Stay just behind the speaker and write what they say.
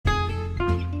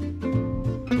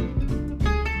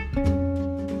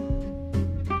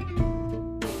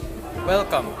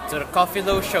Welcome to the Coffee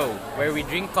Low Show, where we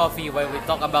drink coffee while we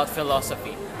talk about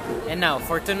philosophy. And now,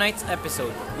 for tonight's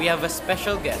episode, we have a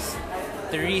special guest,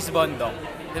 Therese Bondok.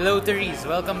 Hello, Therese.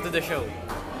 Welcome to the show.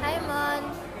 Hi, Mon.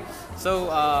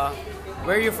 So,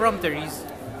 where are you from, Therese?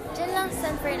 Diyan lang,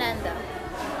 San Fernando.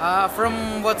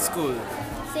 From what school?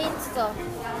 Saints ko.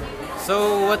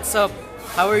 So, what's up?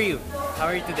 How are you?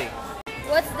 How are you today?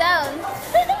 What's down?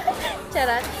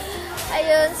 Charot.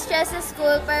 Ayun, stress sa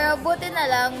school, pero buti na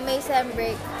lang, may sem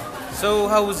break. So,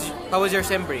 how was your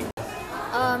sem break?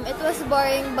 It was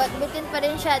boring, but bitin pa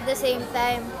rin siya at the same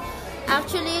time.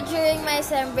 Actually, during my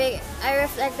sem break, I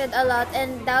reflected a lot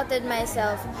and doubted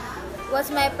myself.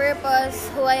 What's my purpose?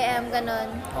 Who I am?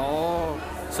 Ganon. Oh,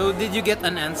 so did you get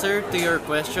an answer to your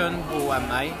question, who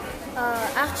am I?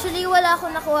 Actually, wala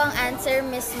akong nakuhang answer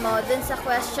mismo dun sa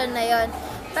question na yon.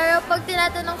 Pero pag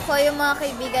tinatanong ko yung mga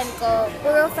kaibigan ko,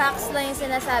 puro facts lang yung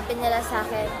sinasabi nila sa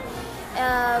akin.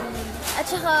 At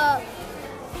saka,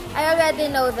 I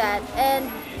already know that. And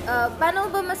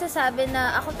paano ba masasabi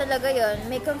na ako talaga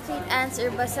yon? May complete answer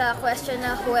ba sa question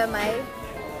na who am I?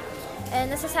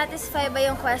 And nasasatisfy ba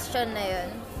yung question na yon?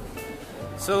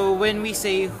 So, when we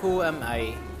say who am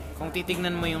I, kung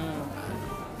titignan mo yung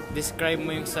describe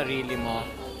mo yung sarili mo.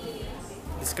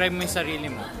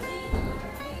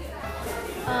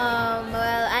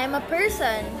 Well, I'm a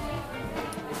person.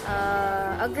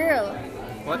 A girl.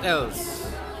 What else?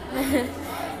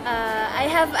 I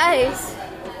have eyes.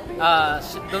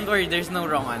 Don't worry, there's no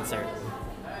wrong answer.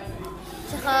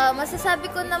 Tsaka masasabi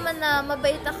ko naman na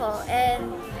mabait ako.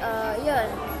 And, yun.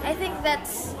 I think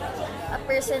that's a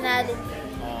personality.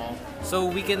 So,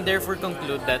 we can therefore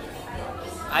conclude that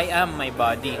I am my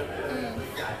body.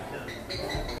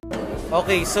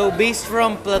 Okay, so based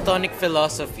from Platonic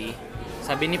philosophy,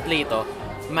 sabi ni Plato,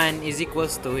 man is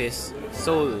equals to his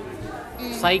soul,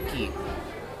 psyche,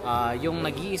 yung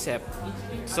nag-iisip.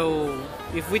 So,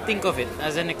 if we think of it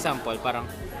as an example,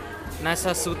 parang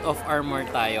nasa suit of armor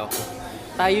tayo.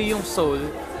 Tayo yung soul,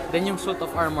 then yung suit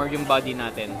of armor, yung body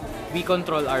natin. We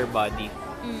control our body.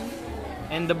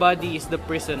 And the body is the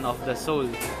prison of the soul.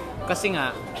 Kasi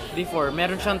nga, before,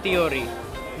 meron siyang theory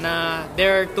na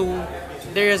there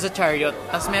is a chariot,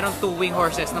 tas meron two wing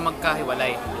horses na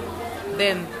magkahiwalay.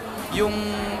 Then, yung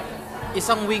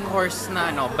isang wing horse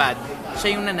na bad,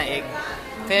 siya yung nanaig.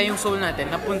 Kaya yung soul natin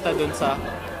napunta dun sa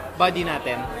body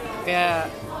natin.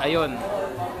 Kaya, ayun.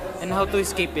 And how to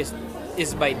escape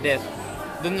is by death.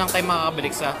 Dun lang tayo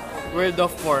makakabalik sa world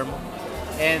of form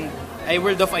and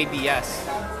world of ideas.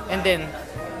 And then,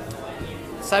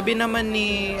 sabi naman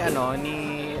ni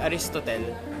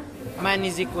Aristotle, man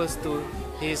is equals to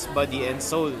his body and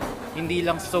soul. Hindi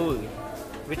lang soul,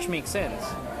 which makes sense.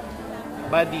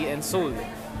 Body and soul.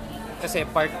 Kasi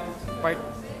part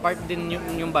din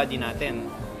yung body natin.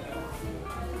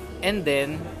 And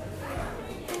then,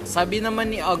 sabi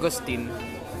naman ni Augustine,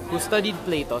 who studied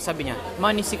Plato, sabi niya,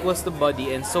 man is equals to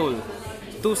body and soul.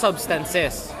 Two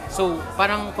substances. So,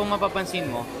 parang kung mapapansin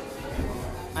mo,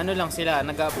 lang sila,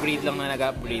 nag-upgrade.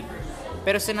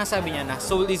 Pero sinasabi niya na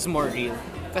soul is more real.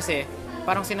 Kasi,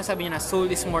 parang sinasabi niya na soul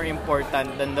is more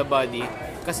important than the body.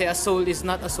 Kasi a soul is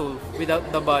not a soul without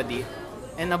the body.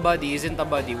 And a body isn't a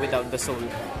body without the soul.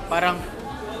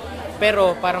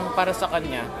 Pero para sa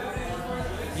kanya,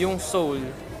 yung soul,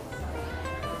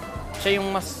 siya yung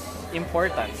mas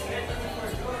important.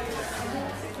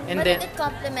 And but then, it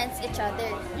complements each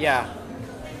other. Yeah,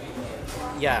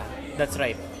 that's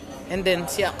right. And then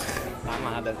si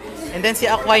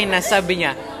Aquinas, sabi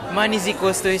niya, man is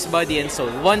equals to his body and soul.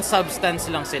 One substance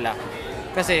lang sila.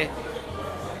 Kasi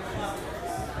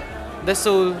the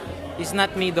soul is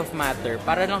not made of matter.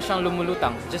 Para lang siyang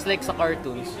lumulutang. Just like sa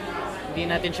cartoons. Hindi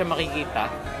natin siya makikita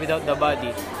without the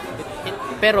body.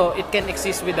 Pero it can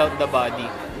exist without the body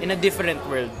in a different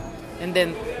world. And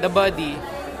then the body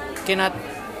cannot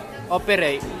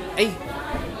operate. The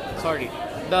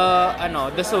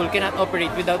soul cannot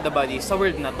operate without the body sa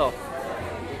world na to.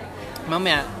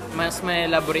 Mamaya, mas may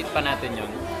elaborate pa natin yon.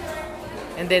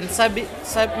 And then,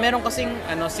 meron kasing,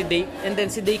 si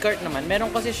Descartes naman,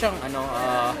 meron kasi siyang,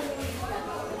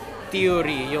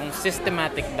 theory, yung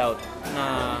systematic doubt,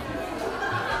 na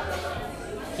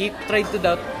he tried to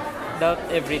doubt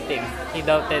everything. He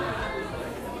doubted,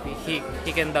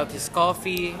 he can doubt his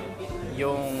coffee,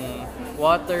 yung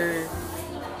water,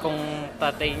 kung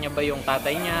tatay niya ba yung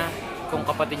tatay niya, kung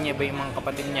kapatid niya ba yung mga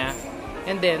kapatid niya.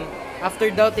 And then, after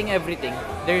doubting everything,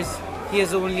 he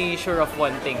is only sure of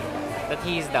one thing, that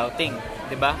he is doubting,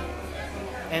 diba?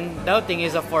 And doubting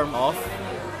is a form of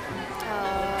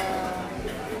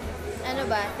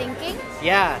thinking?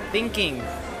 Yeah, thinking.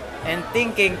 And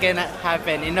thinking cannot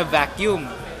happen in a vacuum.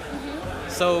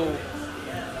 So,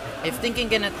 if thinking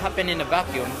cannot happen in a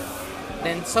vacuum,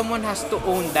 then someone has to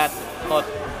own that thought.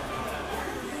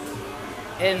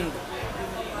 And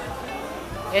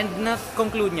not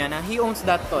conclude niya na he owns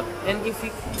that thought. And if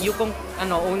you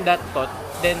own that thought,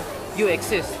 then you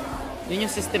exist. Yun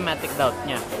yung systematic doubt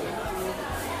niya.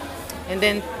 And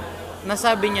then,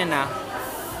 nasabi niya na,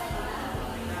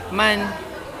 man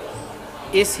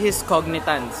is his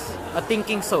cognitans, a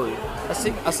thinking soul,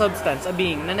 a substance, a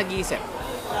being na nag-iisip.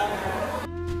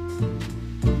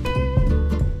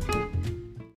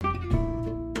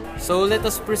 So, let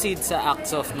us proceed sa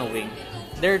acts of knowing.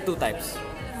 There are two types.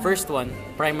 First one,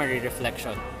 primary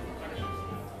reflection.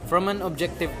 From an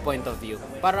objective point of view,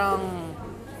 parang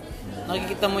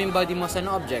nakikita mo yung body mo sa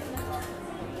object.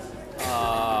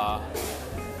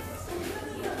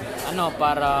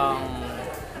 Parang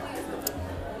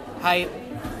height,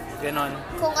 ganon.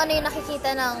 Kung ano yung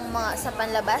nakikita ng mga sa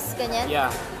panlabas, ganyan? Yeah.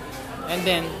 And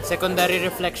then, secondary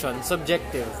reflection,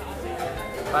 subjective.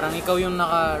 Parang ikaw yung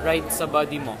naka-ride sa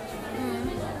body mo.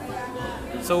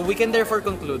 So, we can therefore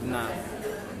conclude na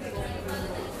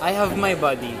I have my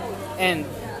body and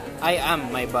I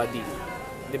am my body.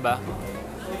 Diba?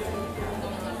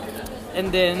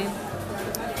 And then,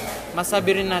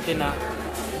 masabi rin natin na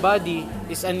body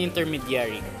is an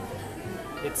intermediary.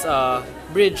 It's a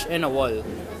bridge and a wall.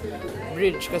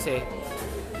 Bridge kasi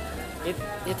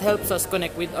it helps us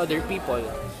connect with other people.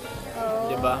 Oh.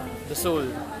 Diba? The soul.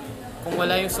 Kung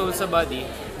wala yung soul sa body,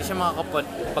 hindi siya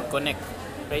makakapag-connect.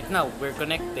 Right now, we're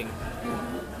connecting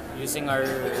using our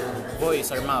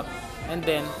voice, our mouth. And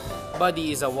then,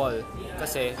 body is a wall.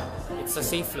 Kasi, it's a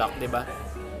safe lock, diba?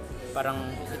 Parang,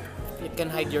 it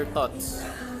can hide your thoughts.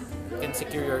 It can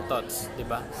secure your thoughts,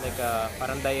 diba? Like,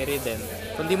 parang diary din.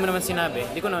 Kung di mo naman sinabi,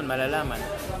 di ko naman malalaman.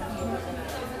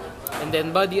 And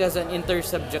then, body has an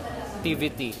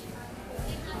intersubjectivity.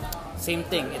 Same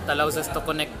thing. It allows us to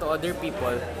connect to other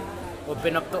people,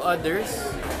 open up to others,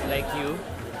 like you,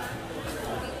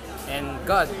 and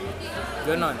God.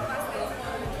 Ganon.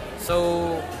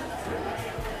 So,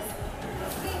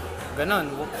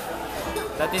 ganon.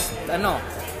 That is,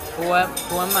 who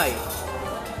am I?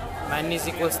 Man is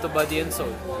equals to body and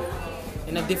soul.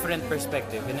 In a different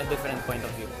perspective, in a different point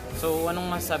of view. So,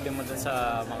 anong masasabi mo dun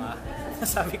sa mga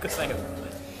nasabi ko sa'yo?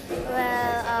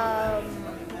 Well,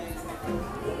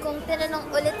 kung tinanong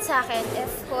ulit sa akin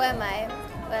if who am I,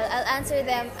 well, I'll answer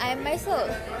them, I'm my soul.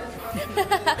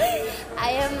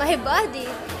 I am my body.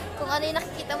 Kung ano yung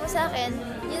nakikita mo sa akin,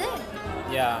 yun eh.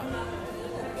 Yeah.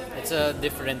 It's a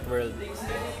different world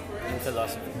in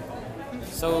philosophy.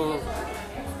 So,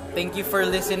 thank you for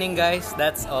listening, guys.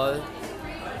 That's all.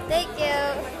 Thank you.